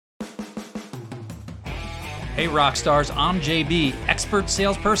Hey rock stars, I'm JB, expert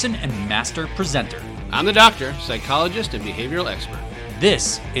salesperson and master presenter. I'm the doctor, psychologist, and behavioral expert.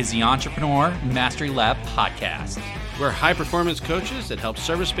 This is the Entrepreneur Mastery Lab podcast. We're high-performance coaches that help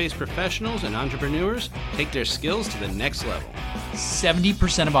service-based professionals and entrepreneurs take their skills to the next level.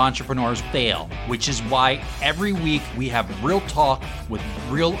 70% of entrepreneurs fail, which is why every week we have real talk with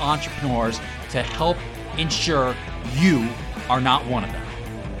real entrepreneurs to help ensure you are not one of them.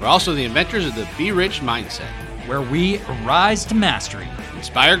 We're also the inventors of the Be Rich mindset, where we rise to mastery,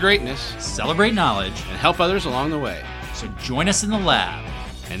 inspire greatness, celebrate knowledge, and help others along the way. So join us in the lab.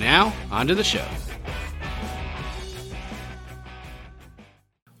 And now, on to the show.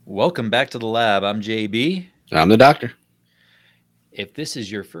 Welcome back to the lab. I'm JB. I'm the doctor. If this is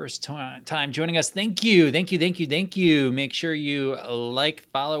your first time joining us, thank you. Make sure you like,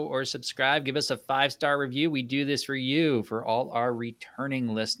 follow, or subscribe. Give us a 5-star review. We do this for you. For all our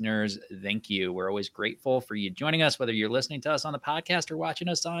returning listeners, thank you. We're always grateful for you joining us, whether you're listening to us on the podcast or watching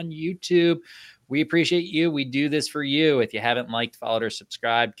us on YouTube. We appreciate you. We do this for you. If you haven't liked, followed, or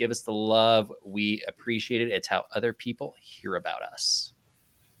subscribed, give us the love. We appreciate it. It's how other people hear about us.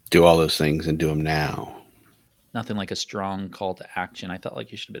 Do all those things and do them now. Nothing like a strong call to action. I felt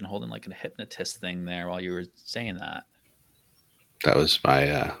like you should have been holding like a hypnotist thing there while you were saying that. That was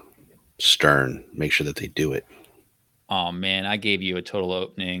my stern. Make sure that they do it. Oh man, I gave you a total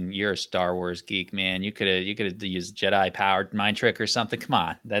opening. You're a Star Wars geek, man. You could have used Jedi powered mind trick or something. Come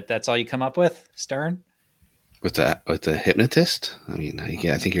on, that's all you come up with, Stern? With the hypnotist? I mean,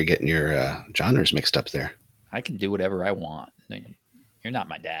 I think you're getting your genres mixed up there. I can do whatever I want. You're not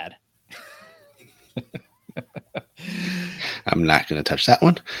my dad. I'm not going to touch that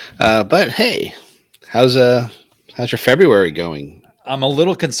one. But hey, how's your February going? I'm a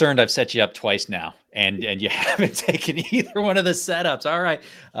little concerned. I've set you up twice now, and you haven't taken either one of the setups. All right,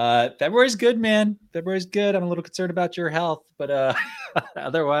 February's good, man. February's good. I'm a little concerned about your health, but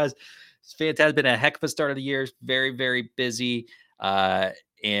otherwise, it's fantastic. It's been a heck of a start of the year. Very, very busy,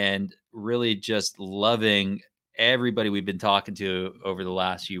 and really just loving everybody we've been talking to over the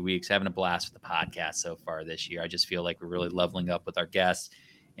last few weeks, having a blast with the podcast so far this year. I just feel like we're really leveling up with our guests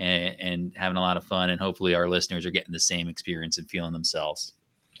and having a lot of fun. And hopefully our listeners are getting the same experience and feeling themselves.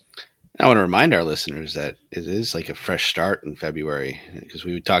 I want to remind our listeners that it is like a fresh start in February, because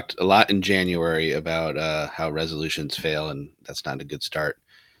we talked a lot in January about how resolutions fail, and that's not a good start.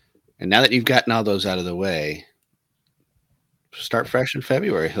 And now that you've gotten all those out of the way, start fresh in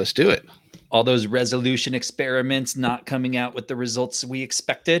February. Let's do it. All those resolution experiments not coming out with the results we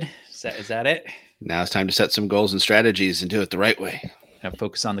expected. Is that it? Now it's time to set some goals and strategies and do it the right way. Now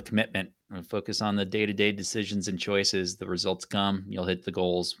focus on the commitment. Focus on the day-to-day decisions and choices. The results come. You'll hit the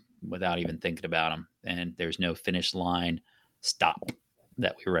goals without even thinking about them. And there's no finish line stop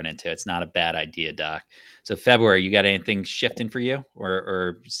that we run into. It's not a bad idea, Doc. So February, you got anything shifting for you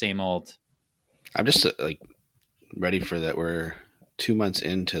or same old? I'm just ready for that. We're 2 months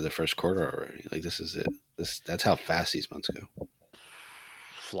into the first quarter already. Like, this is it. That's how fast these months go.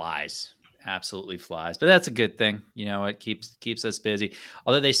 Flies. Absolutely flies. But that's a good thing. You know, it keeps us busy.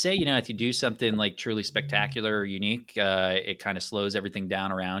 Although they say, you know, if you do something like truly spectacular or unique, it kind of slows everything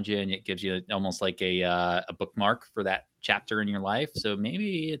down around you, and it gives you almost like a bookmark for that chapter in your life. So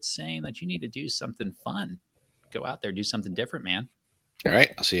maybe it's saying that you need to do something fun. Go out there, do something different, man. All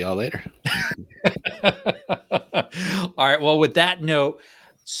right. I'll see y'all later. All right. Well, with that note,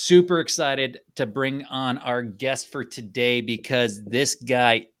 super excited to bring on our guest for today, because this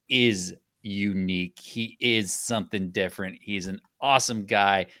guy is unique. He is something different. He's an awesome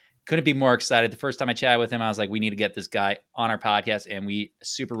guy. Couldn't be more excited. The first time I chatted with him, I was like, we need to get this guy on our podcast, and we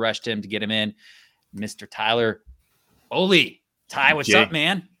super rushed him to get him in. Mr. Tyler Foley. Ty, what's up,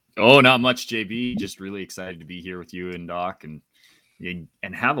 man? Oh, not much, JB. Just really excited to be here with you and Doc and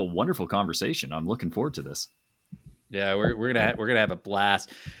have a wonderful conversation. I'm looking forward to this. Yeah, we're gonna have a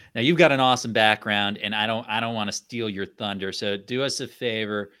blast. Now, you've got an awesome background, and I don't want to steal your thunder. So do us a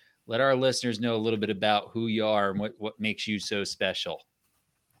favor, let our listeners know a little bit about who you are and what makes you so special.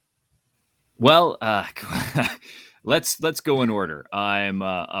 Well, let's go in order. I'm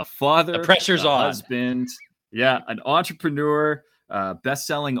a father, the pressure's on, husband, an entrepreneur,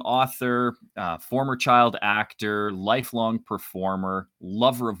 best-selling author, former child actor, lifelong performer,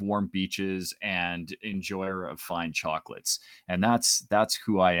 lover of warm beaches, and enjoyer of fine chocolates. And that's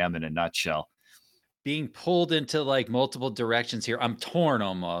who I am in a nutshell. Being pulled into like multiple directions here. I'm torn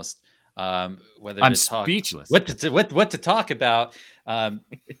almost. Whether I'm to talk, speechless. What to talk about? I'm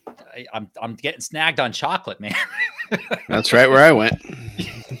getting snagged on chocolate, man. That's right where I went.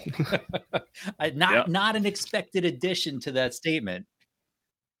 Not an expected addition to that statement.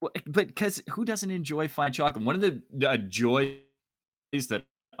 But because who doesn't enjoy fine chocolate? One of the joys that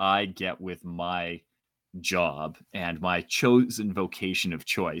I get with my job and my chosen vocation of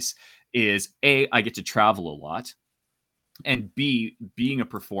choice is A, I get to travel a lot. And B, being a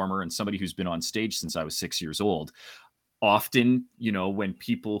performer and somebody who's been on stage since I was 6 years old, often, when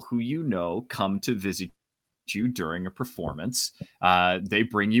people who come to visit you during a performance, they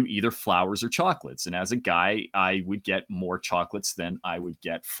bring you either flowers or chocolates. And as a guy, I would get more chocolates than I would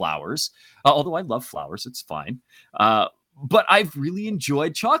get flowers. Although I love flowers, it's fine. But I've really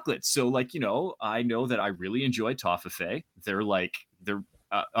enjoyed chocolates. So, I know that I really enjoy toffee. They're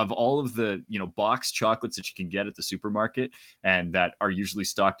of all of the box chocolates that you can get at the supermarket and that are usually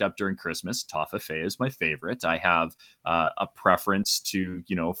stocked up during Christmas, toffee is my favorite. I have a preference to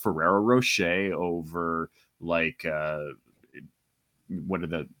Ferrero Rocher over what are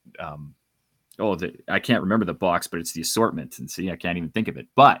the I can't remember the box, but it's the assortment, and see, I can't even think of it.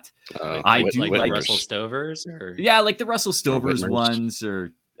 But I do like Russell Stovers, or like the Russell Stovers ones,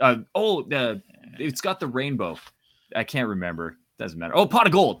 or it's got the rainbow. I can't remember. Doesn't matter. Oh, pot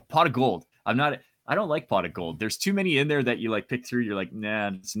of gold. I don't like pot of gold. There's too many in there that you pick through. You're like, nah,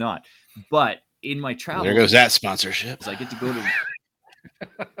 it's not. But in my travel, there goes that sponsorship. I get to go to.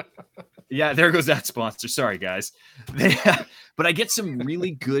 Yeah, there goes that sponsor. Sorry, guys. But I get some really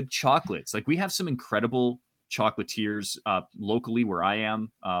good chocolates. We have some incredible chocolatiers locally where I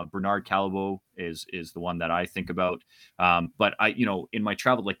am. Bernard Callebaut is the one that I think about. But I, in my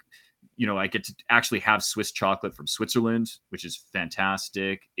travel, I get to actually have Swiss chocolate from Switzerland, which is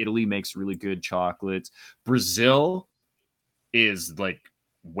fantastic. Italy makes really good chocolates. Brazil is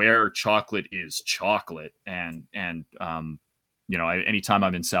where chocolate is chocolate. And anytime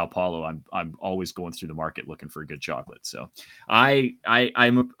I'm in Sao Paulo, I'm always going through the market looking for a good chocolate. So I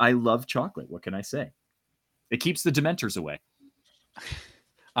love chocolate. What can I say? It keeps the Dementors away.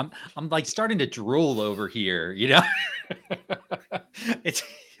 I'm starting to drool over here,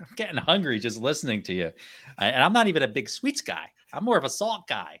 I'm getting hungry just listening to you. And I'm not even a big sweets guy. I'm more of a salt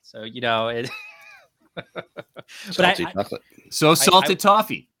guy. So, salty chocolate. So salted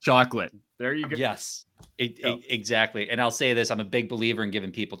toffee chocolate. There you go. Yes, exactly. And I'll say this, I'm a big believer in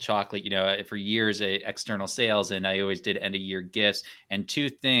giving people chocolate, for years, external sales, and I always did end of year gifts. And two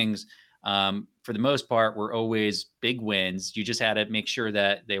things, for the most part, were always big wins. You just had to make sure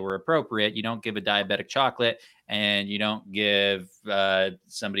that they were appropriate. You don't give a diabetic chocolate, and you don't give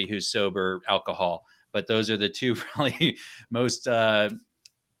somebody who's sober alcohol. But those are the two probably most,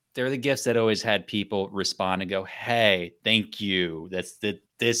 they're the gifts that always had people respond and go, hey, thank you.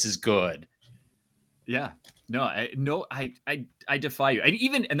 This is good. Yeah. No, I defy you.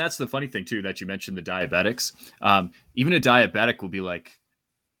 And that's the funny thing too, that you mentioned the diabetics. Even a diabetic will be like,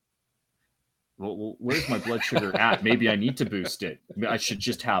 well, where's my blood sugar at? Maybe I need to boost it. I should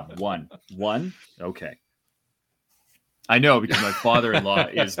just have one. Okay. I know, because my father-in-law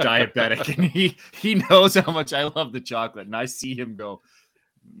is diabetic, and he knows how much I love the chocolate, and I see him go,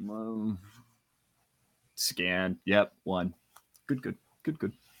 scan. Yep. One. Good.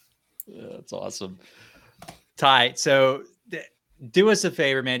 Yeah, that's awesome. Ty, so do us a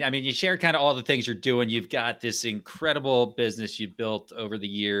favor, man. I mean, you shared kind of all the things you're doing. You've got this incredible business you built over the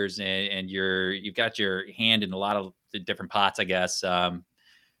years, and you've got your hand in a lot of the different pots, I guess.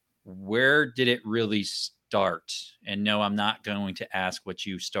 Where did it really start? And no, I'm not going to ask what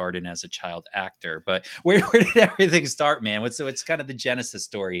you started as a child actor, but where did everything start, man? What's kind of the genesis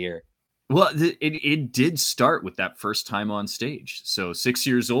story here? Well, it did start with that first time on stage. So 6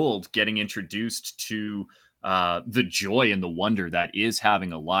 years old, getting introduced to the joy and the wonder that is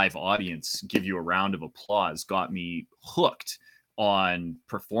having a live audience give you a round of applause got me hooked on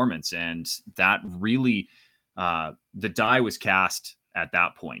performance. And that really, the die was cast at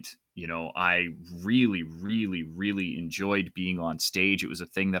that point. I really, really, really enjoyed being on stage. It was a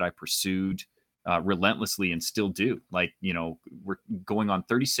thing that I pursued relentlessly and still do. We're going on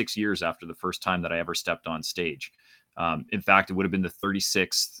 36 years after the first time that I ever stepped on stage. In fact, it would have been the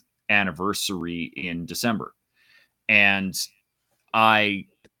 36th anniversary in December. And I've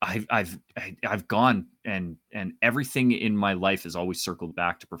gone and everything in my life has always circled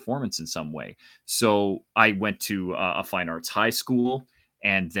back to performance in some way. So I went to a fine arts high school.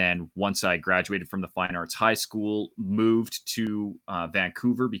 And then once I graduated from the Fine Arts High School, moved to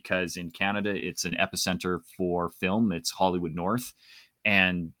Vancouver, because in Canada, it's an epicenter for film. It's Hollywood North.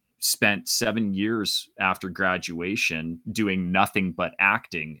 And spent 7 years after graduation doing nothing but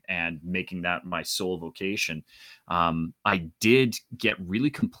acting and making that my sole vocation. I did get really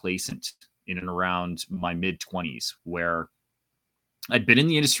complacent in and around my mid-20s, where I'd been in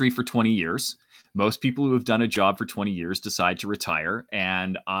the industry for 20 years. Most people who have done a job for 20 years decide to retire,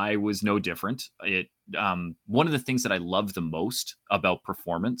 and I was no different. One of the things that I loved the most about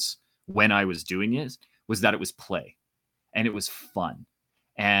performance when I was doing it was that it was play and it was fun.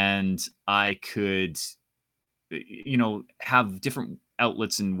 And I could, have different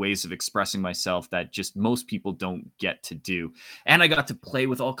outlets and ways of expressing myself that just most people don't get to do. And I got to play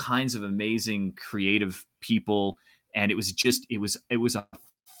with all kinds of amazing creative people, and it was a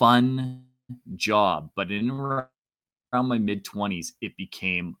fun job. But in around my mid 20s, it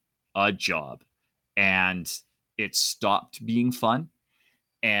became a job, and it stopped being fun.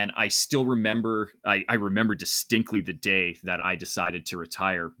 And I still remember, I remember distinctly the day that I decided to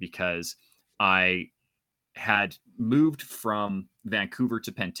retire, because I had moved from Vancouver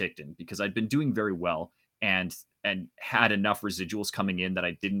to Penticton because I'd been doing very well, and had enough residuals coming in that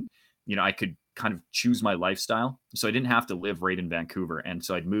I didn't, I could kind of choose my lifestyle. So I didn't have to live right in Vancouver. And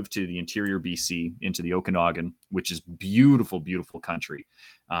so I'd moved to the interior BC, into the Okanagan, which is beautiful, beautiful country.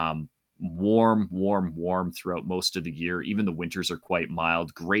 Warm throughout most of the year. Even the winters are quite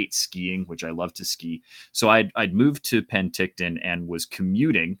mild. Great skiing, which I love to ski. So I'd moved to Penticton and was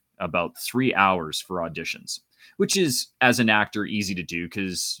commuting about 3 hours for auditions, which is, as an actor, easy to do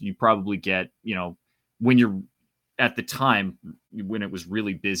because you probably get, when you're at the time when it was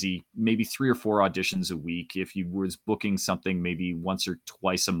really busy, maybe 3 or 4 auditions a week. If you was booking something maybe once or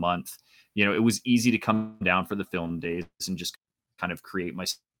twice a month, it was easy to come down for the film days and just kind of create my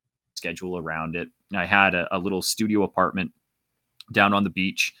schedule around it. I had a little studio apartment down on the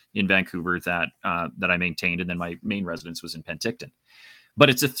beach in Vancouver that I maintained, and then my main residence was in Penticton. But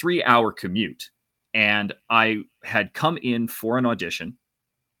it's a 3-hour commute, and I had come in for an audition,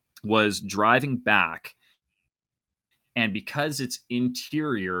 was driving back, and because it's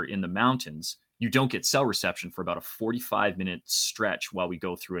interior in the mountains, you don't get cell reception for about a 45-minute stretch while we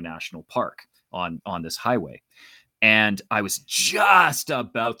go through a national park on this highway. And I was just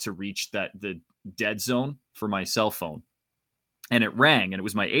about to reach the dead zone for my cell phone. And it rang, and it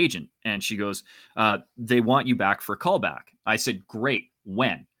was my agent. And she goes, they want you back for a callback. I said, great.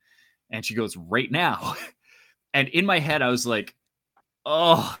 When? And she goes, right now. And in my head, I was like,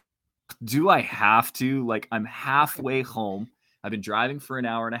 oh, do I have to? Like, I'm halfway home. I've been driving for an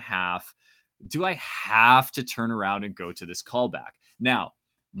hour and a half. Do I have to turn around and go to this callback? Now,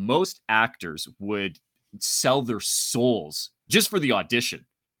 most actors would sell their souls just for the audition.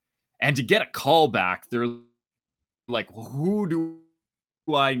 And to get a callback, they're like, who do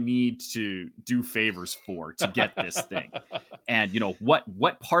I need to do favors for to get this thing? And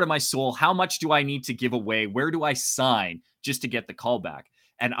what part of my soul, how much do I need to give away? Where do I sign just to get the callback?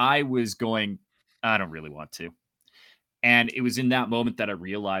 And I was going, I don't really want to. And it was in that moment that I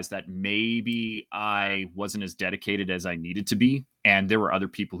realized that maybe I wasn't as dedicated as I needed to be. And there were other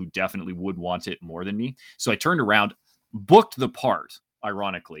people who definitely would want it more than me. So I turned around, booked the part,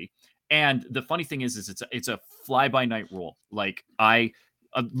 ironically. And the funny thing is it's a fly-by-night role. Like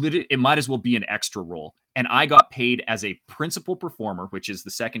it might as well be an extra role. And I got paid as a principal performer, which is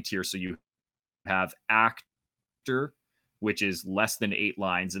the second tier. So you have actor, which is less than 8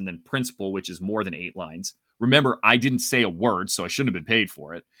 lines, and then principal, which is more than 8 lines. Remember, I didn't say a word, so I shouldn't have been paid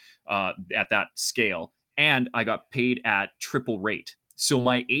for it at that scale. And I got paid at triple rate. So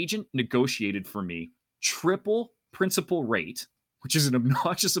my agent negotiated for me triple principal rate, which is an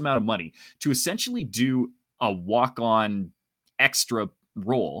obnoxious amount of money, to essentially do a walk-on extra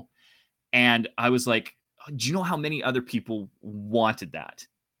role. And I was like, do you know how many other people wanted that?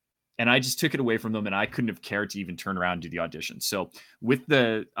 And I just took it away from them, and I couldn't have cared to even turn around and do the audition. So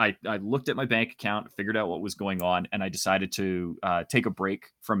I looked at my bank account, figured out what was going on, and I decided to take a break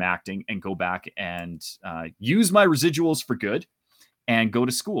from acting and go back and use my residuals for good and go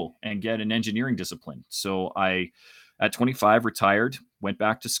to school and get an engineering discipline. So I, at 25, retired, went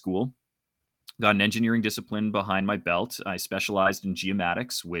back to school, got an engineering discipline behind my belt. I specialized in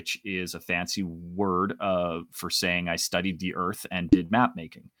geomatics, which is a fancy word for saying I studied the earth and did map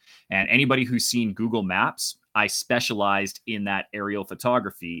making. And anybody who's seen Google Maps, I specialized in that aerial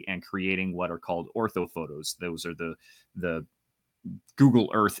photography and creating what are called orthophotos. Those are the Google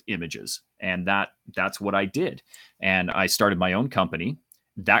Earth images. And that's what I did. And I started my own company.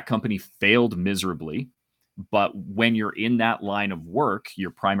 That company failed miserably. But when you're in that line of work, your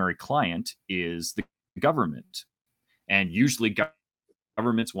primary client is the government. And usually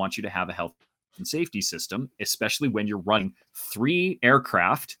governments want you to have a health and safety system, especially when you're running 3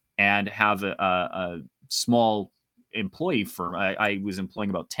 aircraft and have a small employee firm. I was employing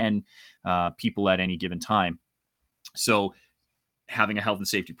about 10 people at any given time. So having a health and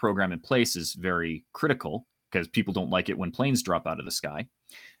safety program in place is very critical because people don't like it when planes drop out of the sky.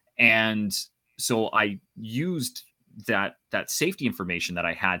 And so I used that safety information that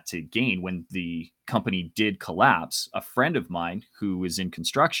I had to gain when the company did collapse. A friend of mine who was in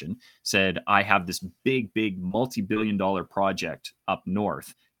construction said, I have this big multi-billion-dollar project up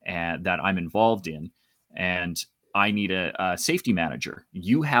north and that I'm involved in, and I need a safety manager.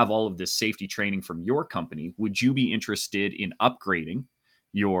 You have all of this safety training from your company. Would you be interested in upgrading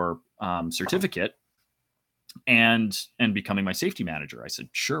your certificate and becoming my safety manager? I said,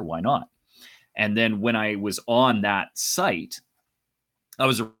 sure, why not? And then when I was on that site, I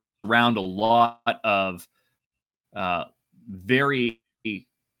was around a lot of very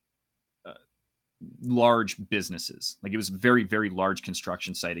large businesses. Like, it was a very large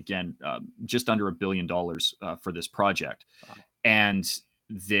construction site. Again, just under $1 billion for this project. Wow. And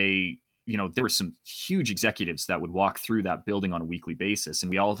they, there were some huge executives that would walk through that building on a weekly basis, and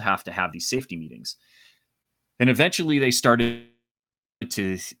we all have to have these safety meetings. And eventually they started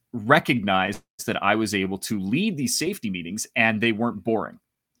to recognize that I was able to lead these safety meetings, and they weren't boring.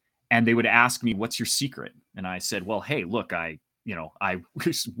 And they would ask me, what's your secret? And I said, well, hey, look, I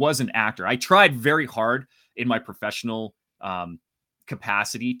was an actor. I tried very hard in my professional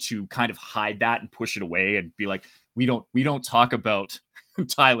capacity to kind of hide that and push it away and be like, we don't talk about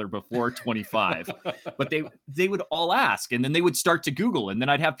Tyler before 25. But they would all ask, and then they would start to Google, and then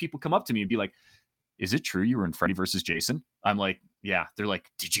I'd have people come up to me and be like, is it true you were in Freddy versus Jason? I'm like, yeah. They're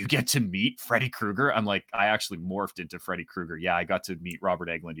like, did you get to meet Freddy Krueger? I'm like, I actually morphed into Freddy Krueger. Yeah, I got to meet Robert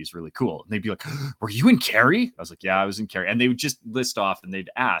Englund. He's really cool. And they'd be like, were you in Carrie? I was like, yeah, I was in Carrie. And they would just list off, and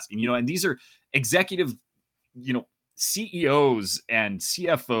they'd ask. And, and these are executive, CEOs and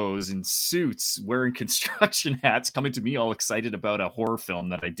CFOs in suits wearing construction hats coming to me all excited about a horror film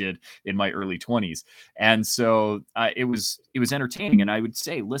that I did in my early 20s. And so it was entertaining. And I would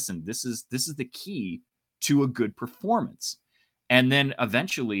say, listen, this is the key to a good performance. And then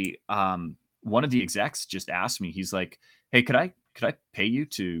eventually one of the execs just asked me, he's like, hey, could I pay you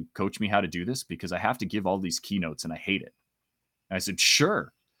to coach me how to do this? Because I have to give all these keynotes and I hate it. And I said,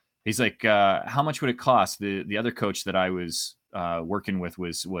 sure. He's like, how much would it cost? The other coach that I was working with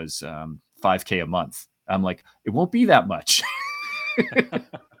was $5,000 a month. I'm like, it won't be that much.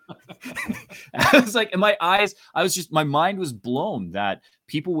 I was like, in my eyes, my mind was blown that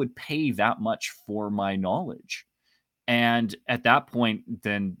people would pay that much for my knowledge. And at that point,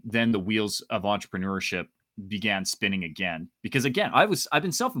 then the wheels of entrepreneurship began spinning again. Because again, I've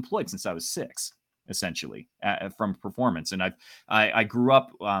been self-employed since I was 6. Essentially, from performance. And I grew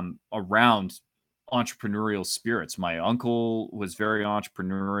up around entrepreneurial spirits. My uncle was very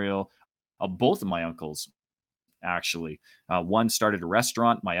entrepreneurial. Both of my uncles, actually. One started a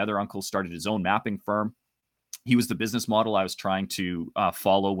restaurant. My other uncle started his own mapping firm. He was the business model I was trying to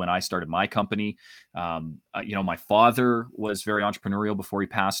follow when I started my company. My father was very entrepreneurial before he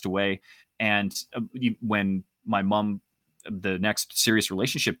passed away. And when my mom, the next serious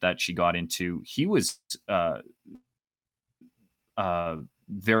relationship that she got into, he was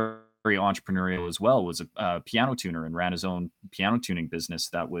very entrepreneurial as well, was a piano tuner and ran his own piano tuning business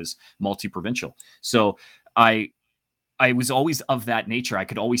that was multi-provincial. So I was always of that nature. I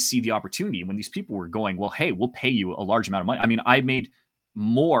could always see the opportunity when these people were going, well, hey, we'll pay you a large amount of money. I mean, I made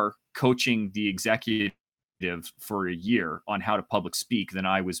more coaching the executive for a year on how to public speak than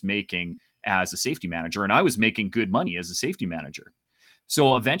I was making as a safety manager. And I was making good money as a safety manager.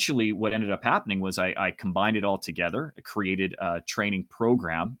 So eventually what ended up happening was I combined it all together, created a training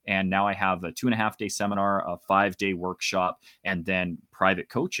program. And now I have a 2.5-day seminar, a 5-day workshop, and then private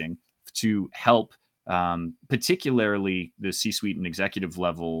coaching to help particularly the C-suite and executive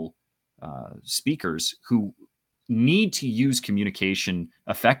level speakers who need to use communication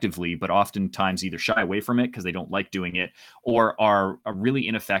effectively, but oftentimes either shy away from it because they don't like doing it, or are really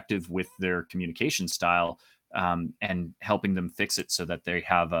ineffective with their communication style, and helping them fix it so that they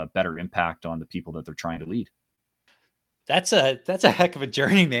have a better impact on the people that they're trying to lead. That's a heck of a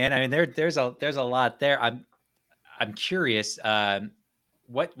journey, man. I mean, there's a lot there. I'm curious.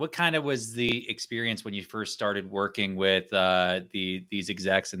 What kind of was the experience when you first started working with these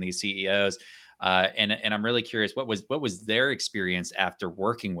execs and these CEOs? And I'm really curious, what was their experience after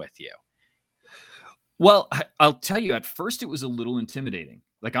working with you? Well, I'll tell you, at first it was a little intimidating.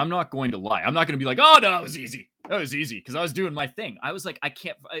 Like, I'm not going to lie. I'm not going to be like, oh, no, it was easy. That was easy, because I was doing my thing. I was like,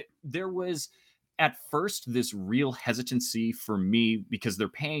 there was at first this real hesitancy for me because they're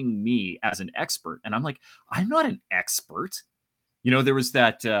paying me as an expert. And I'm like, I'm not an expert. There was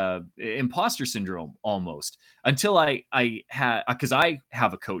that imposter syndrome almost, until I had, because I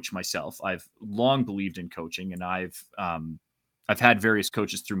have a coach myself. I've long believed in coaching, and I've I've had various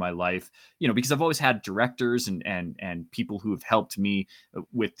coaches through my life, because I've always had directors and people who have helped me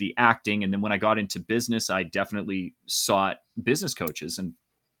with the acting. And then when I got into business, I definitely sought business coaches. And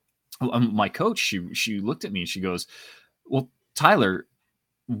my coach, she looked at me and she goes, "Well, Tyler,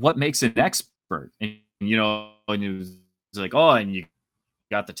 what makes an expert?" And and it was like, "Oh, and you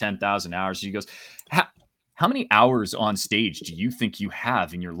got the 10,000 hours." She goes, how many hours on stage do you think you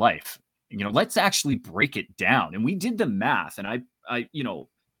have in your life? Let's actually break it down. And we did the math, and I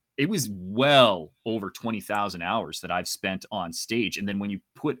it was well over 20,000 hours that I've spent on stage. And then when you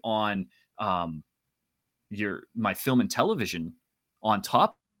put on my film and television on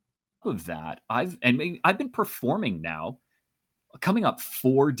top of that, I've been performing now coming up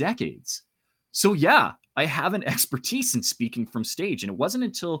 4 decades. So yeah, I have an expertise in speaking from stage. And it wasn't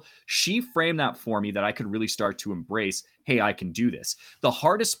until she framed that for me that I could really start to embrace, hey, I can do this. The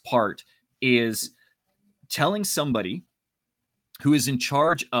hardest part is telling somebody who is in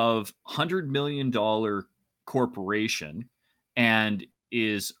charge of $100 million corporation and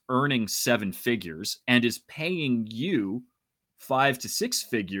is earning 7 figures and is paying you 5 to 6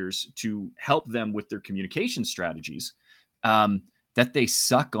 figures to help them with their communication strategies, that they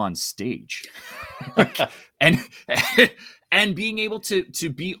suck on stage. and being able to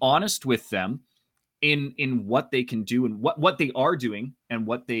be honest with them in what they can do and what they are doing and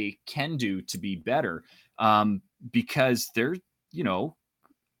what they can do to be better, because they're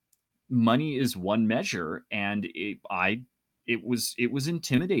money is one measure, and it was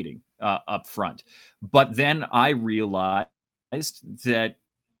intimidating up front. But then I realized that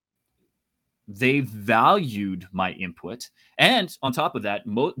they valued my input. And on top of that,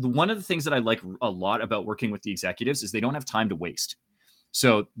 one of the things that I like a lot about working with the executives is they don't have time to waste.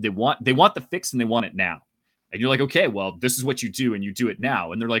 So they want the fix and they want it now. And you're like, okay, well, this is what you do, and you do it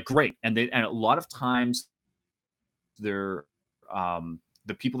now. And they're like, great. And a lot of times they're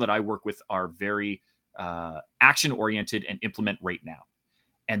the people that I work with are very action oriented and implement right now.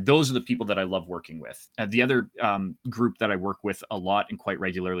 And those are the people that I love working with. The other group that I work with a lot and quite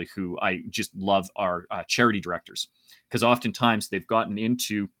regularly, who I just love, are charity directors, because oftentimes they've gotten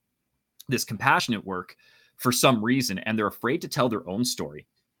into this compassionate work for some reason, and they're afraid to tell their own story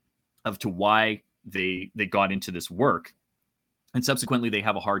of to why they got into this work. And subsequently, they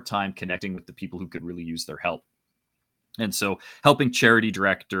have a hard time connecting with the people who could really use their help. And so helping charity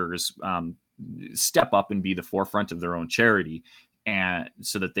directors step up and be the forefront of their own charity, and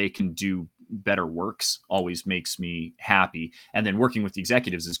so that they can do better works, always makes me happy. And then working with the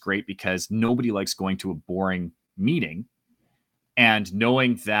executives is great, because nobody likes going to a boring meeting and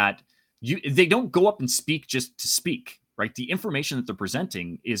knowing that they don't go up and speak just to speak, right? The information that they're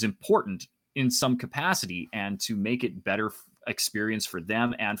presenting is important in some capacity, and to make it better experience for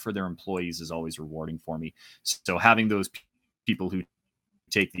them and for their employees is always rewarding for me. So having those people who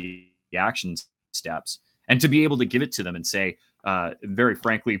take the action steps, and to be able to give it to them and say, very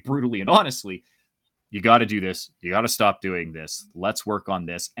frankly, brutally and honestly, you got to do this. You got to stop doing this. Let's work on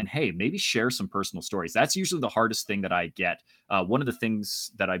this. And hey, maybe share some personal stories. That's usually the hardest thing that I get. One of the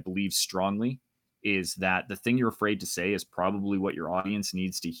things that I believe strongly is that the thing you're afraid to say is probably what your audience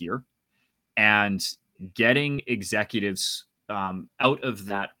needs to hear. And getting executives out of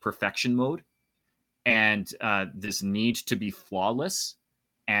that perfection mode and this need to be flawless,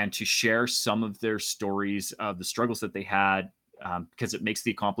 and to share some of their stories of the struggles that they had, because it makes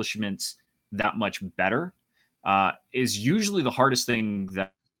the accomplishments that much better, is usually the hardest thing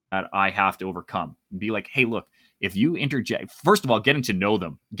that I have to overcome. Be like, hey, look, if you interject, first of all, getting to know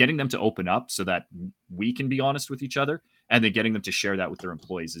them, getting them to open up so that we can be honest with each other, and then getting them to share that with their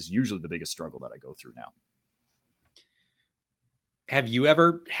employees is usually the biggest struggle that I go through now. Have you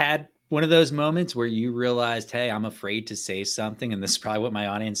ever had one of those moments where you realized, hey, I'm afraid to say something, and this is probably what my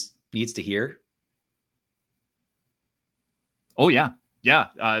audience needs to hear? Oh, yeah. Yeah.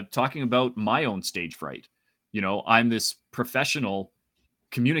 Talking about my own stage fright. I'm this professional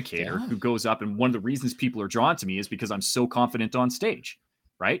communicator who goes up, and one of the reasons people are drawn to me is because I'm so confident on stage,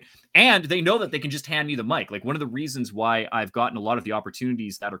 right? And they know that they can just hand me the mic. Like, one of the reasons why I've gotten a lot of the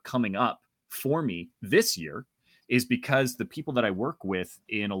opportunities that are coming up for me this year is because the people that I work with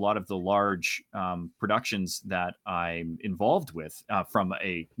in a lot of the large productions that I'm involved with, not from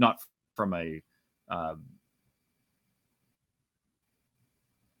a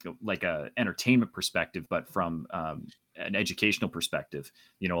like a entertainment perspective, but from an educational perspective,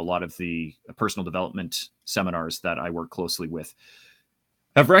 a lot of the personal development seminars that I work closely with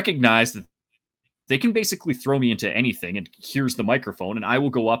have recognized that they can basically throw me into anything, and here's the microphone, and I will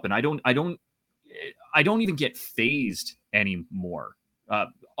go up, and I don't even get phased anymore.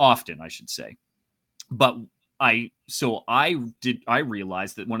 Often, I should say. But I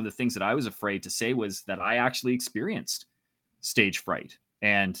realized that one of the things that I was afraid to say was that I actually experienced stage fright,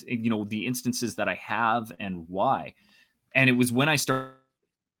 and the instances that I have and why. And it was when I started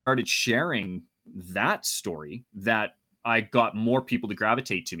sharing that story that I got more people to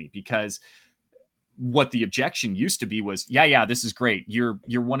gravitate to me, because what the objection used to be was, yeah, this is great. You're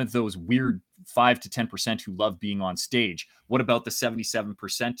one of those weird 5 to 10% who love being on stage. What about the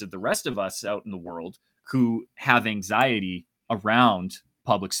 77% of the rest of us out in the world who have anxiety around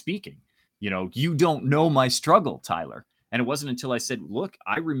public speaking? You don't know my struggle, Tyler. And it wasn't until I said, look,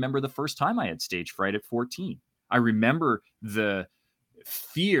 I remember the first time I had stage fright at 14. I remember the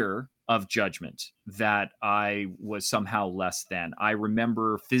fear of judgment, that I was somehow less than. I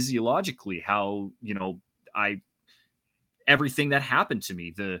remember physiologically how, everything that happened to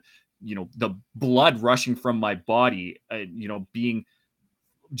me, the blood rushing from my body, being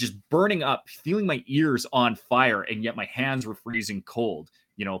just burning up, feeling my ears on fire, and yet my hands were freezing cold.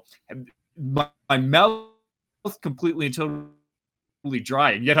 My mouth completely and totally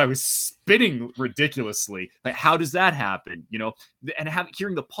dry, and yet I was spitting ridiculously. Like, how does that happen? And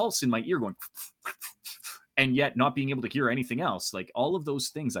hearing the pulse in my ear going, and yet not being able to hear anything else. Like, all of those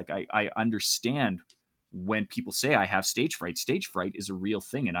things, like I understand when people say I have stage fright. Stage fright is a real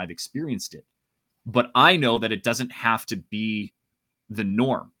thing, and I've experienced it. But I know that it doesn't have to be the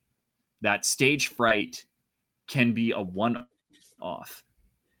norm. That stage fright can be a one-off.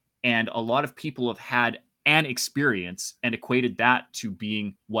 And a lot of people have had an experience and equated that to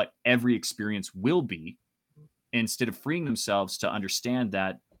being what every experience will be, instead of freeing themselves to understand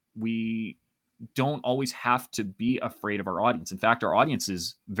that we don't always have to be afraid of our audience. In fact, our audience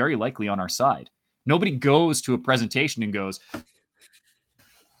is very likely on our side. Nobody goes to a presentation and goes,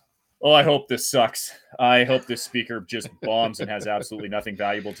 oh, I hope this sucks. I hope this speaker just bombs and has absolutely nothing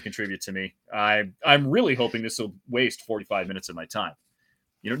valuable to contribute to me. I'm really hoping this will waste 45 minutes of my time.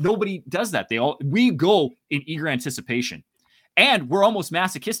 Nobody does that. We go in eager anticipation, and we're almost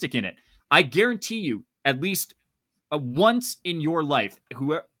masochistic in it. I guarantee you, at least once in your life,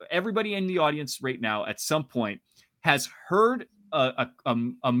 everybody in the audience right now at some point has heard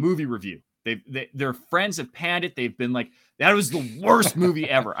a movie review. Their friends have panned it. They've been like, that was the worst movie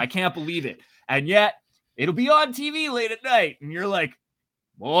ever. I can't believe it. And yet it'll be on TV late at night. And you're like,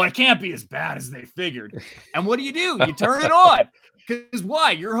 well, it can't be as bad as they figured. And what do? You turn it on. Because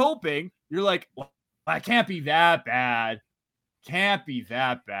why? You're hoping. You're like, well, I can't be that bad. Can't be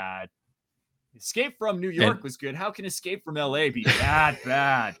that bad. Escape from New York was good. How can Escape from LA be that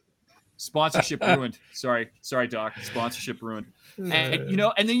bad? Sponsorship ruined. Sorry, Doc. Sponsorship ruined. And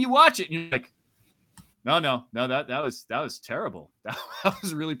and then you watch it and you're like, no, that was terrible. That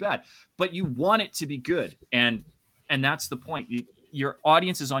was really bad. But you want it to be good. And that's the point. Your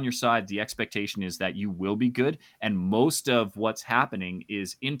audience is on your side. The expectation is that you will be good. And most of what's happening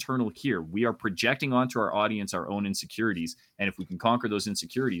is internal here. We are projecting onto our audience our own insecurities. And if we can conquer those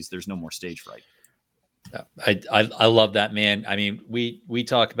insecurities, there's no more stage fright. I love that, man. I mean, we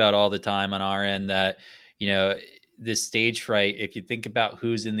talk about all the time on our end that, this stage fright, if you think about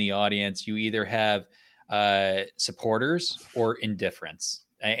who's in the audience, you either have supporters or indifference.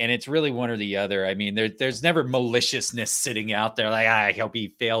 And it's really one or the other. I mean, there's never maliciousness sitting out there like, I hope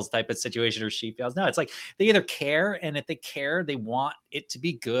he fails type of situation or she fails. No, it's like they either care, and if they care, they want it to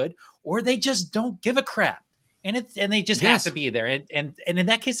be good, or they just don't give a crap. And they just have to be there. And in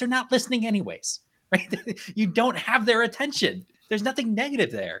that case, they're not listening anyways, right? You don't have their attention. There's nothing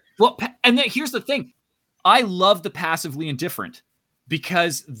negative there. Well, and then here's the thing. I love the passively indifferent,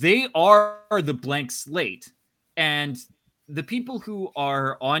 because they are the blank slate, and the people who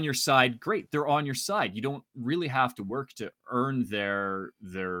are on your side, great, they're on your side. You don't really have to work to earn their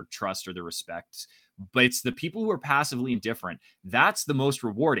trust or their respect. But it's the people who are passively indifferent. That's the most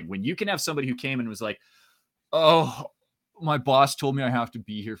rewarding. When you can have somebody who came and was like, oh, my boss told me I have to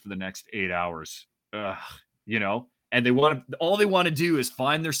be here for the next 8 hours. And all they want to do is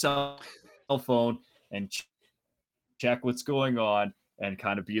find their cell phone and check what's going on and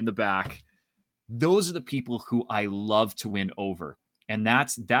kind of be in the back. Those are the people who I love to win over. And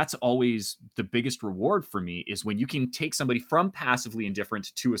that's always the biggest reward for me, is when you can take somebody from passively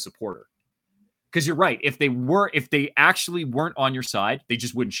indifferent to a supporter. Because you're right. If they actually weren't on your side, they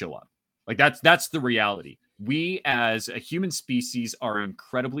just wouldn't show up. Like that's the reality. We as a human species are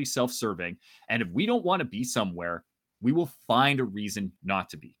incredibly self-serving. And if we don't want to be somewhere, we will find a reason not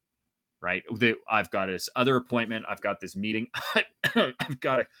to be. Right? I've got this other appointment. I've got this meeting. I've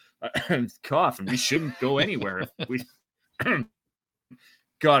got a cough, and we shouldn't go anywhere if we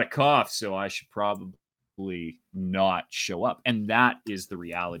got a cough. So I should probably not show up. And that is the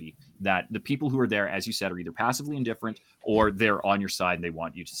reality, that the people who are there, as you said, are either passively indifferent or they're on your side and they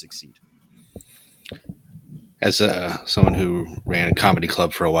want you to succeed. As someone who ran a comedy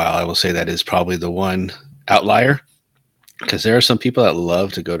club for a while, I will say that is probably the one outlier, because there are some people that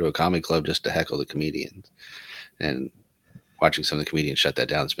love to go to a comedy club just to heckle the comedians, and watching some of the comedians shut that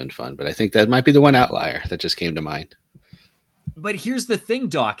down has been fun. But I think that might be the one outlier that just came to mind. But here's the thing,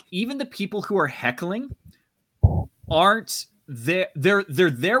 Doc. Even the people who are heckling aren't there. They're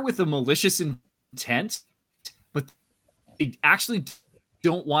there with a malicious intent, but they actually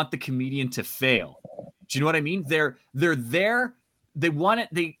don't want the comedian to fail. Do you know what I mean? They're there. They want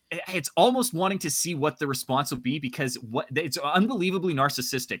it. It's almost wanting to see what the response will be, because it's unbelievably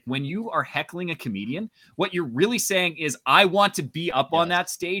narcissistic. When you are heckling a comedian, what you're really saying is, I want to be up on that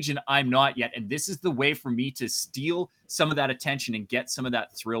stage and I'm not yet. And this is the way for me to steal some of that attention and get some of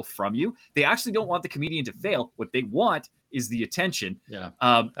that thrill from you. They actually don't want the comedian to fail. What they want is the attention.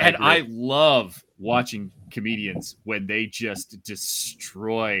 I love watching comedians when they just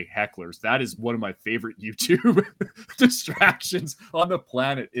destroy hecklers. That is one of my favorite YouTube distractions on the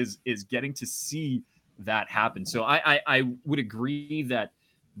planet, is getting to see that happen. So I would agree that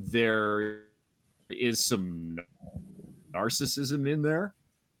there is some narcissism in there,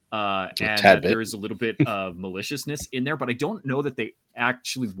 and that there is a little bit of maliciousness in there, but I don't know that they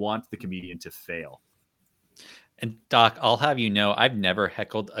actually want the comedian to fail. And Doc, I'll have you know, I've never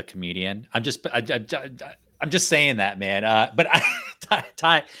heckled a comedian. I'm just saying that, man. But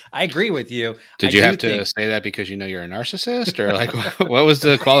Ty, I agree with you. Did you have to say that because you know you're a narcissist, or like what was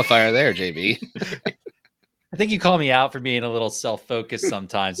the qualifier there, JB? I think you call me out for being a little self-focused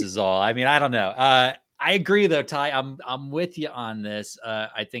sometimes is all. I mean, I don't know. I agree though, Ty. I'm with you on this.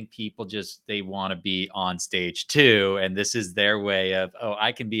 I think people they want to be on stage too, and this is their way of,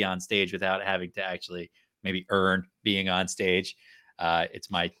 I can be on stage without having to actually maybe earn being on stage.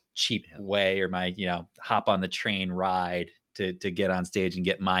 It's my cheap way, or my, hop on the train ride to get on stage and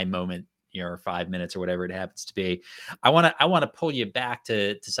get my moment, or 5 minutes or whatever it happens to be. I want to pull you back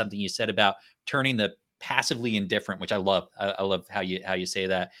to something you said about turning the passively indifferent, which I love. I love how you say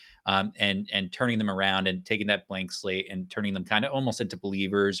that, and turning them around and taking that blank slate and turning them kind of almost into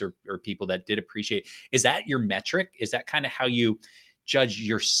believers or people that did appreciate. Is that your metric? Is that kind of how you judge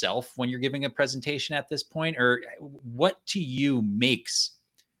yourself when you're giving a presentation at this point? Or what to you makes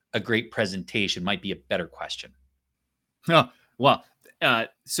a great presentation might be a better question.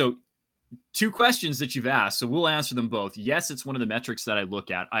 So 2 questions that you've asked, so we'll answer them both. Yes, it's one of the metrics that I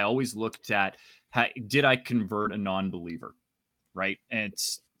look at. I always looked at, did I convert a non-believer, right? And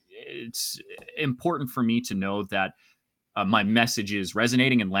it's important for me to know that my message is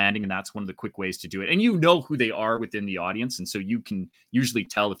resonating and landing, and that's one of the quick ways to do it. And you know who they are within the audience, and so you can usually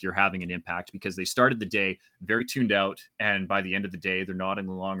tell if you're having an impact, because they started the day very tuned out, and by the end of the day, they're nodding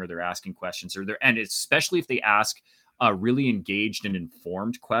along, or they're asking questions, and especially if they ask a really engaged and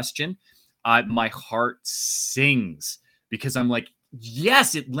informed question, my heart sings, because I'm like,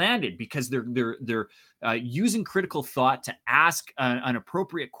 yes, it landed, because they're using critical thought to ask an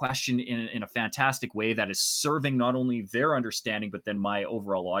appropriate question in a fantastic way that is serving not only their understanding, but then my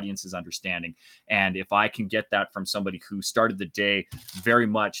overall audience's understanding. And if I can get that from somebody who started the day very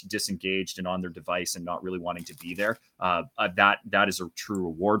much disengaged and on their device and not really wanting to be there, that is a true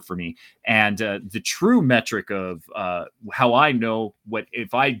reward for me. And the true metric of how I know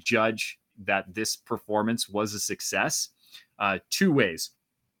if I judge that this performance was a success, 2 ways.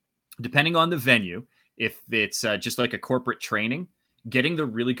 Depending on the venue, if it's just like a corporate training, getting the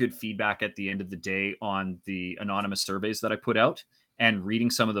really good feedback at the end of the day on the anonymous surveys that I put out and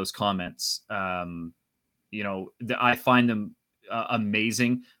reading some of those comments, I find them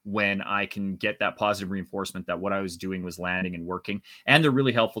amazing when I can get that positive reinforcement that what I was doing was landing and working. And they're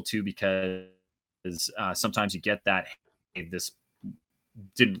really helpful too, because sometimes you get that, hey, this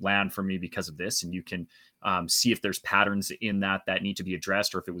didn't land for me because of this, and you can see if there's patterns in that need to be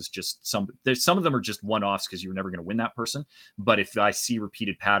addressed, or if it was just some of them are just one-offs because you're never going to win that person. But if I see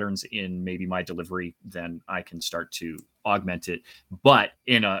repeated patterns in maybe my delivery, then I can start to augment it. But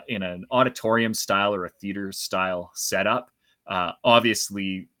in an auditorium style or a theater style setup,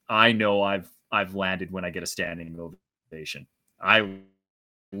 obviously I know I've landed when I get a standing ovation. I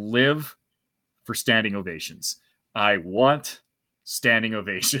live for standing ovations. I want standing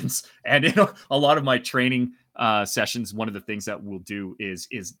ovations. And in a lot of my training sessions, one of the things that we'll do is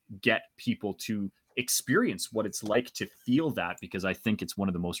get people to experience what it's like to feel that, because I think it's one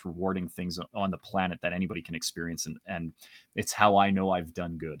of the most rewarding things on the planet that anybody can experience. And it's how I know I've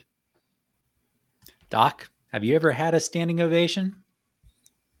done good. Doc, have you ever had a standing ovation?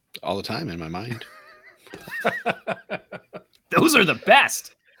 All the time in my mind. Those are the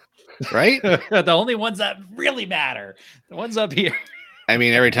best. Right? The only ones that really matter. The ones up here. I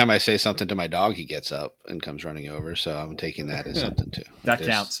mean, every time I say something to my dog, he gets up and comes running over. So I'm taking that as something too. That Just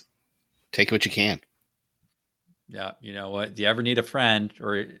counts. Take what you can. Yeah. You know what? Do you ever need a friend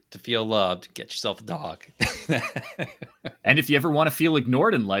or to feel loved, get yourself a dog. And if you ever want to feel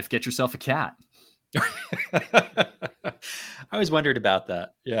ignored in life, get yourself a cat. I always wondered about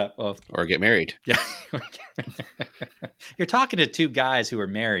that. Yeah. Well, Or get married. yeah. You're talking to two guys who are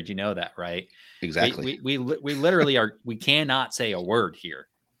married. You know that, right? Exactly. We literally are. We cannot say a word here.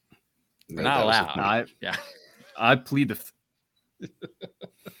 We're not allowed. I plead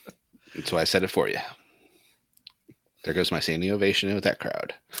That's why I said it for you. There goes my standing ovation with that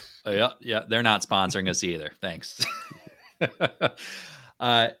crowd. Yeah. They're not sponsoring us either. Thanks.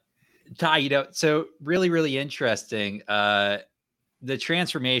 Ty, so really, really interesting. The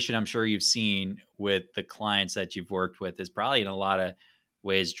transformation I'm sure you've seen with the clients that you've worked with is probably in a lot of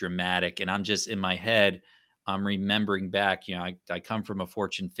ways dramatic. And I'm just in my head, I'm remembering back, I come from a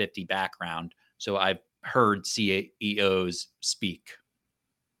Fortune 50 background. So I've heard CEOs speak,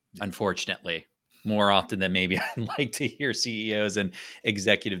 unfortunately, more often than maybe I'd like to hear CEOs and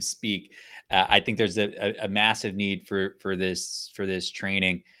executives speak. I think there's a massive need for this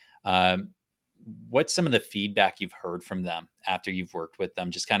training. What's some of the feedback you've heard from them after you've worked with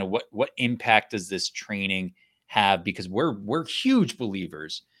them? Just kind of what impact does this training have? Because we're huge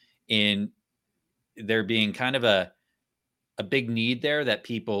believers in there being kind of a big need there that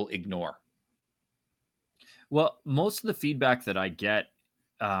people ignore. Well, most of the feedback that I get,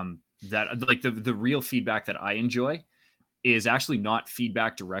 that like the real feedback that I enjoy is actually not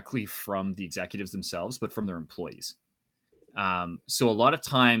feedback directly from the executives themselves, but from their employees. So a lot of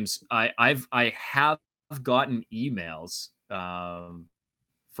times I have gotten emails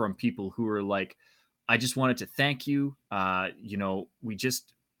from people who are like, I just wanted to thank you. We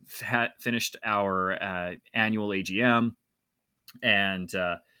just finished our annual AGM, and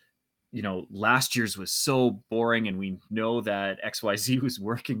last year's was so boring, and we know that XYZ was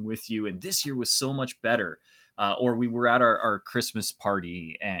working with you, and this year was so much better. Or we were at our Christmas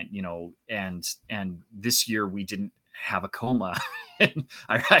party, and and this year we didn't have a coma. And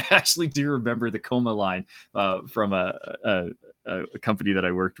I actually do remember the coma line from a company that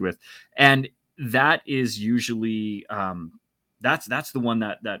I worked with, and that is usually that's the one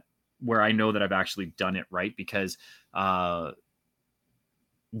that where I know that I've actually done it right, because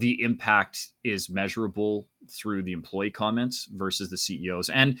the impact is measurable through the employee comments versus the CEOs.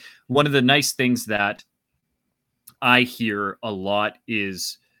 And one of the nice things that I hear a lot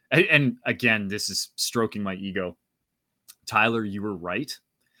is, and again, this is stroking my ego, Tyler, you were right.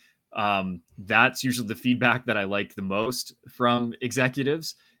 That's usually the feedback that I like the most from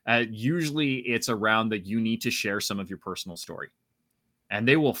executives. Usually it's around that you need to share some of your personal story, and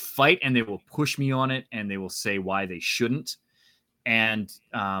they will fight and they will push me on it, and they will say why they shouldn't. And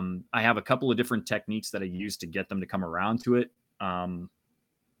I have a couple of different techniques that I use to get them to come around to it.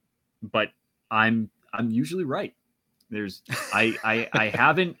 But I'm usually right.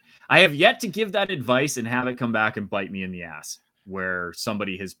 I have yet to give that advice and have it come back and bite me in the ass, where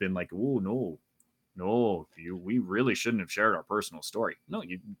somebody has been like, oh, no, we really shouldn't have shared our personal story. No,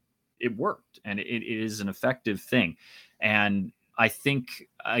 it worked, and it is an effective thing. And I think,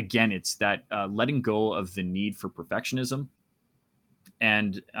 again, it's that letting go of the need for perfectionism.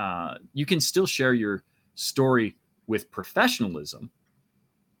 And you can still share your story with professionalism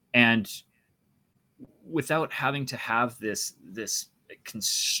and without having to have this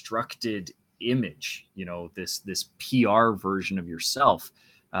constructed image, this PR version of yourself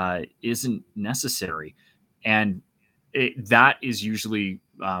isn't necessary. And that is usually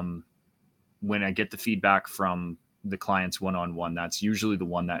when I get the feedback from the clients one-on-one, that's usually the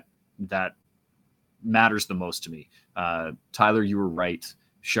one that matters the most to me. Tyler, you were right.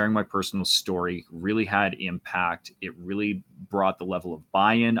 Sharing my personal story really had impact. It really brought the level of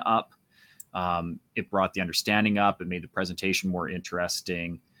buy-in up. It brought the understanding up. It made the presentation more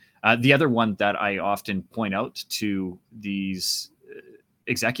interesting. The other one that I often point out to these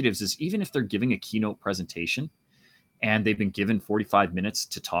executives is, even if they're giving a keynote presentation and they've been given 45 minutes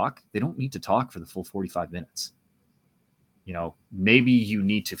to talk, they don't need to talk for the full 45 minutes. Maybe you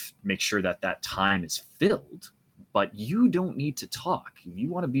need to make sure that time is filled, but you don't need to talk. You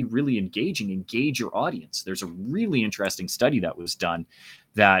want to be really engage your audience. There's a really interesting study that was done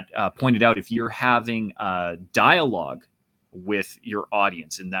that pointed out, if you're having a dialogue with your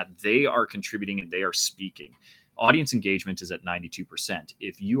audience and that they are contributing and they are speaking, Audience engagement is at 92%.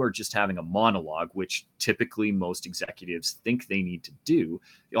 If you are just having a monologue, which typically most executives think they need to do,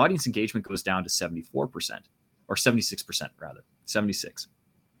 the audience engagement goes down to 74%, or 76% rather, 76.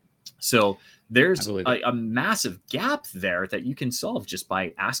 So there's a massive gap there that you can solve just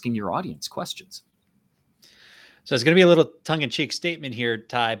by asking your audience questions. So it's going to be a little tongue-in-cheek statement here,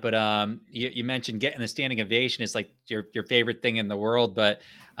 Ty, but you mentioned getting a standing ovation is like your favorite thing in the world. But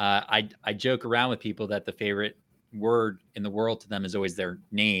I joke around with people that the favorite word in the world to them is always their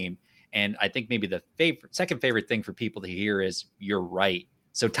name. And I think maybe the second favorite thing for people to hear is "you're right."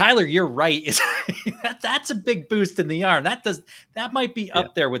 So Tyler, "you're right" is that's a big boost in the arm. That might be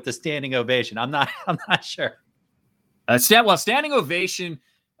up there with the standing ovation. I'm not sure. Standing ovation.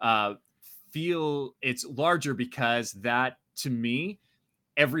 Feel it's larger because that, to me,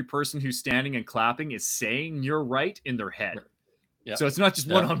 every person who's standing and clapping is saying "you're right" in their head. Yep. So it's not just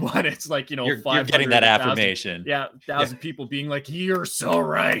one-on-one. It's like, you're getting that affirmation. 1,000 people being like, "You're so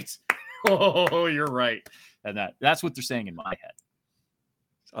right." Oh, you're right. And that's what they're saying in my head.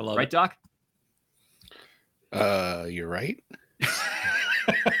 I love it. Right, Doc? You're right.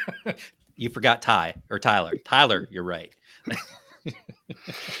 You forgot Tyler. Tyler, you're right.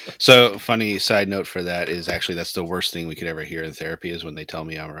 So funny side note for that is actually that's the worst thing we could ever hear in therapy is when they tell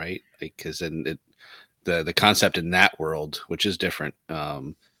me I'm right, because then the concept in that world, which is different,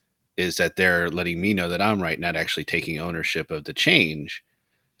 is that they're letting me know that I'm right, not actually taking ownership of the change.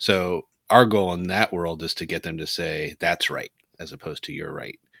 So our goal in that world is to get them to say that's right as opposed to you're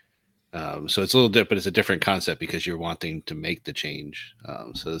right. So it's a little different, but it's a different concept because you're wanting to make the change.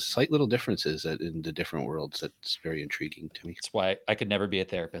 So there's slight little differences in the different worlds. That's very intriguing to me. That's why I could never be a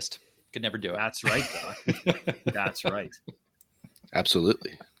therapist. Could never do it. That's right, Doc. That's right.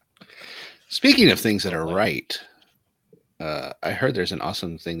 Absolutely. Speaking of things that are right, I heard there's an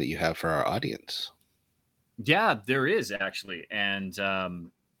awesome thing that you have for our audience. Yeah, there is actually. And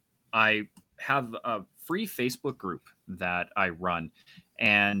I have a free Facebook group that I run.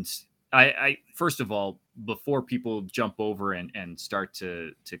 And I first of all, before people jump over and start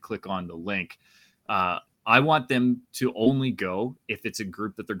to click on the link, I want them to only go if it's a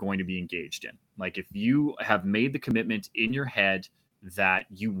group that they're going to be engaged in. Like if you have made the commitment in your head that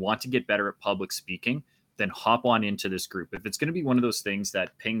you want to get better at public speaking, then hop on into this group. If it's going to be one of those things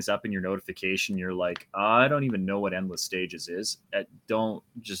that pings up in your notification, you're like, I don't even know what Endless Stages is. Don't.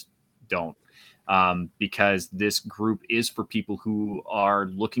 Because this group is for people who are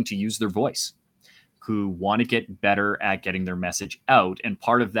looking to use their voice, who want to get better at getting their message out. And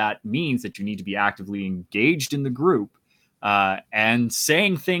part of that means that you need to be actively engaged in the group and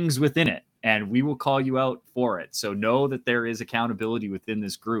saying things within it. And we will call you out for it. So know that there is accountability within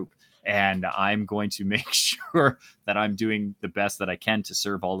this group. And I'm going to make sure that I'm doing the best that I can to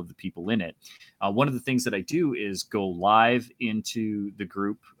serve all of the people in it. One of the things that I do is go live into the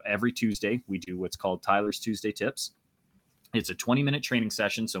group every Tuesday. We do what's called Tyler's Tuesday Tips. It's a 20-minute training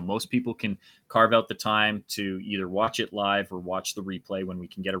session, so most people can carve out the time to either watch it live or watch the replay when we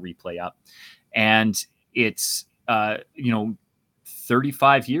can get a replay up. And it's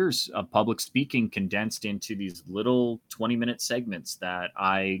 35 years of public speaking condensed into these little 20-minute segments that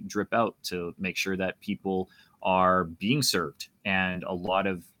I drip out to make sure that people are being served. And a lot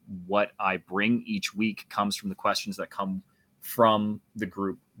of what I bring each week comes from the questions that come from the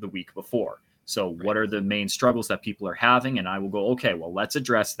group the week before. So what are the main struggles that people are having? And I will go, okay, well, let's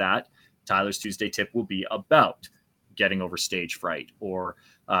address that. Tyler's Tuesday tip will be about getting over stage fright or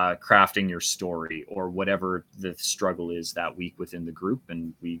crafting your story or whatever the struggle is that week within the group.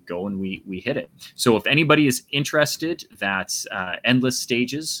 And we go and we hit it. So if anybody is interested, that's Endless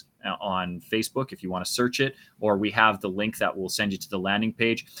Stages on Facebook, if you want to search it, or we have the link that will send you to the landing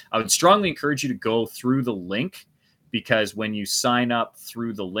page. I would strongly encourage you to go through the link, because when you sign up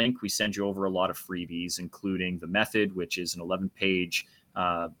through the link, we send you over a lot of freebies, including the method, which is an 11-page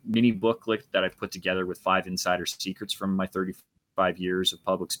mini booklet that I've put together with 5 insider secrets from my 35 years of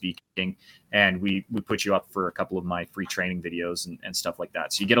public speaking. And we put you up for a couple of my free training videos and stuff like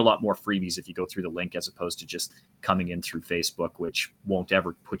that. So you get a lot more freebies if you go through the link as opposed to just coming in through Facebook, which won't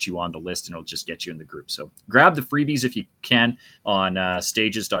ever put you on the list and it'll just get you in the group. So grab the freebies if you can on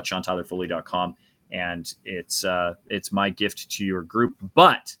stages.seantylerfoley.com. And it's my gift to your group,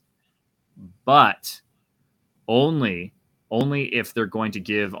 but only if they're going to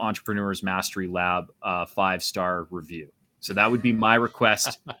give Entrepreneurs Mastery Lab a 5-star review. So that would be my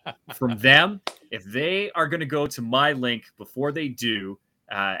request from them. If they are going to go to my link before they do,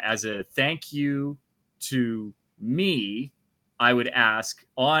 as a thank you to me, I would ask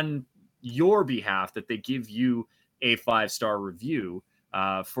on your behalf that they give you a 5-star review.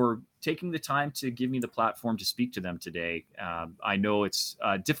 for taking the time to give me the platform to speak to them today. I know it's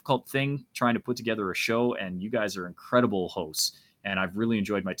a difficult thing trying to put together a show, and you guys are incredible hosts, and I've really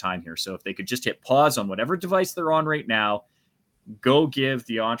enjoyed my time here. So if they could just hit pause on whatever device they're on right now, go give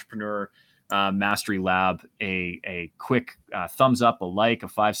the Entrepreneur Mastery Lab a quick thumbs up, a like, a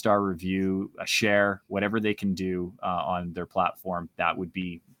 5-star review, a share, whatever they can do on their platform. That would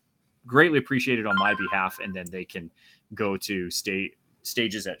be greatly appreciated on my behalf. And then they can go to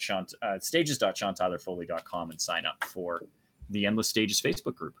stages at stages.SeanTylerFoley.com and sign up for the Endless Stages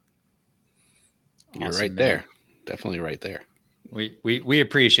Facebook group. You're awesome, right there. Definitely right there. We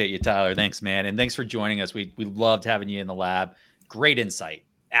appreciate you, Tyler. Thanks, man. And thanks for joining us. We loved having you in the lab. Great insight.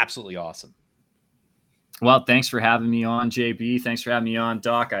 Absolutely awesome. Well, thanks for having me on, JB. Thanks for having me on,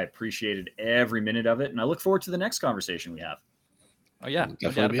 Doc. I appreciated every minute of it, and I look forward to the next conversation we have. Oh, yeah.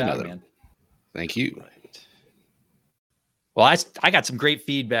 Definitely no doubt about it, man. Thank you. Right. Well, I got some great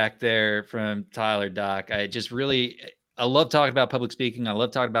feedback there from Tyler, Doc. I love talking about public speaking. I love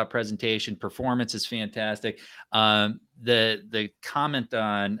talking about presentation. Performance is fantastic. The comment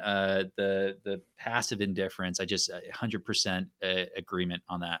on the passive indifference, I just 100% agreement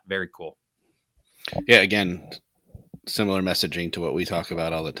on that. Very cool. Yeah, again, similar messaging to what we talk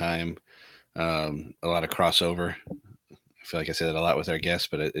about all the time. A lot of crossover. I feel like I say that a lot with our guests,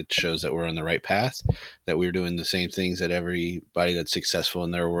 but it shows that we're on the right path, that we're doing the same things that everybody that's successful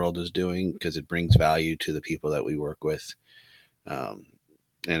in their world is doing, because it brings value to the people that we work with. And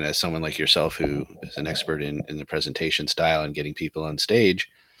as someone like yourself, who is an expert in the presentation style and getting people on stage,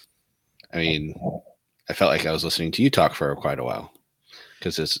 I mean, I felt like I was listening to you talk for quite a while,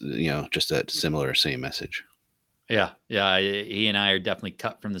 because it's, just that similar same message. Yeah. He and I are definitely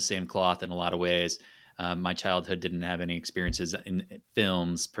cut from the same cloth in a lot of ways. My childhood didn't have any experiences in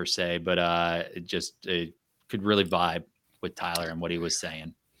films per se, but it could really vibe with Tyler and what he was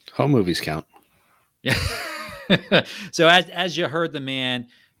saying. Home movies count. Yeah. So as you heard the man,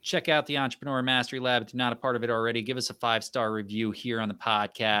 check out the Entrepreneur Mastery Lab. If you're not a part of it already, give us a 5-star review here on the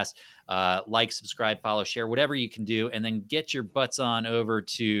podcast. Like, subscribe, follow, share, whatever you can do, and then get your butts on over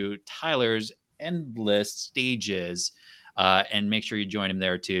to Tyler's Endless Stages. And make sure you join him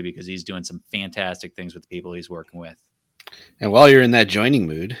there too, because he's doing some fantastic things with the people he's working with. And while you're in that joining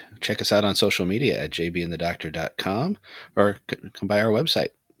mood, check us out on social media at jbandthedoctor.com, or come by our website.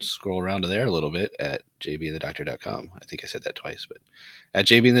 Scroll around to there a little bit at jbandthedoctor.com. I think I said that twice, but at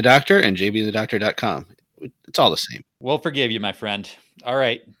jbandthedoctor and jbandthedoctor.com. It's all the same. We'll forgive you, my friend. All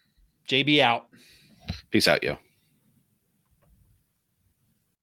right. JB out. Peace out, yo.